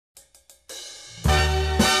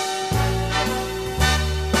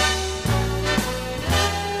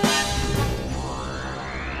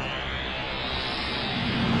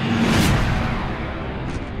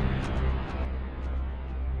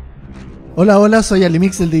Hola, hola, soy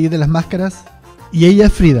Alimix, el DJ de las máscaras. Y ella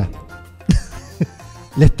es Frida.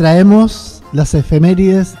 Les traemos las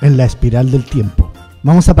efemérides en la Espiral del Tiempo.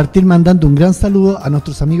 Vamos a partir mandando un gran saludo a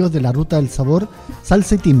nuestros amigos de la Ruta del Sabor,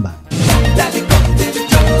 Salsa y Timba.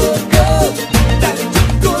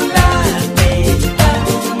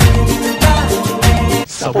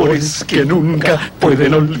 Sabores que nunca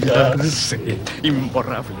pueden olvidarse,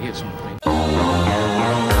 imborrables.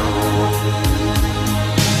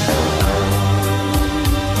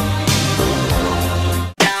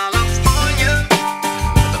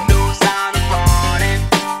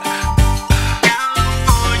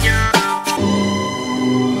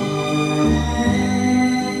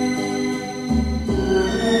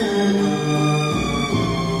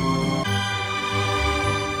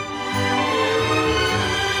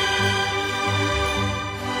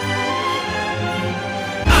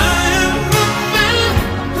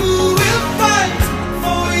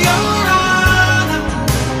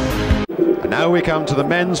 Now we come to the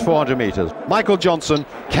men's 400 meters. Michael Johnson,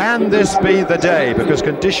 can this be the day? Because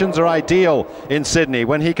conditions are ideal in Sydney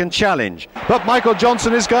when he can challenge. But Michael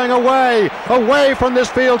Johnson is going away. Away from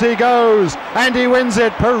this field he goes. And he wins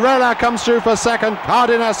it. Perella comes through for second.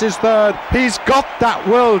 Cardenas is third. He's got that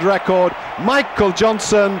world record. Michael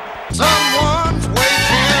Johnson. Someone's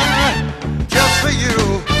waiting just for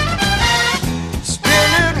you.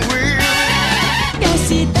 Spinning wheel. Que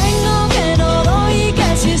si tengo que no doy,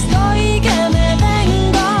 que si estoy que me vengo.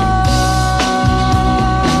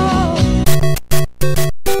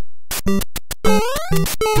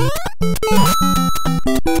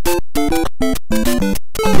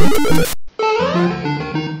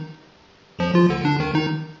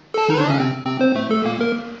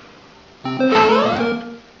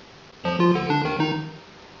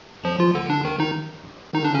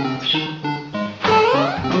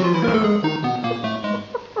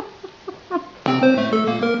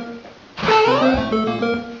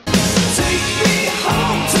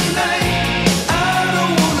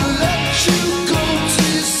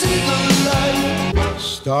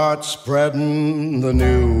 Start spreading the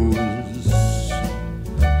news.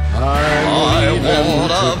 I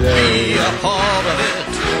wanna be a part of it.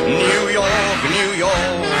 New York, New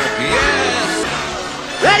York, yes.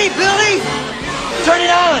 Ready, Billy? Turn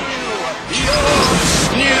it on.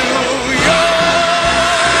 New York.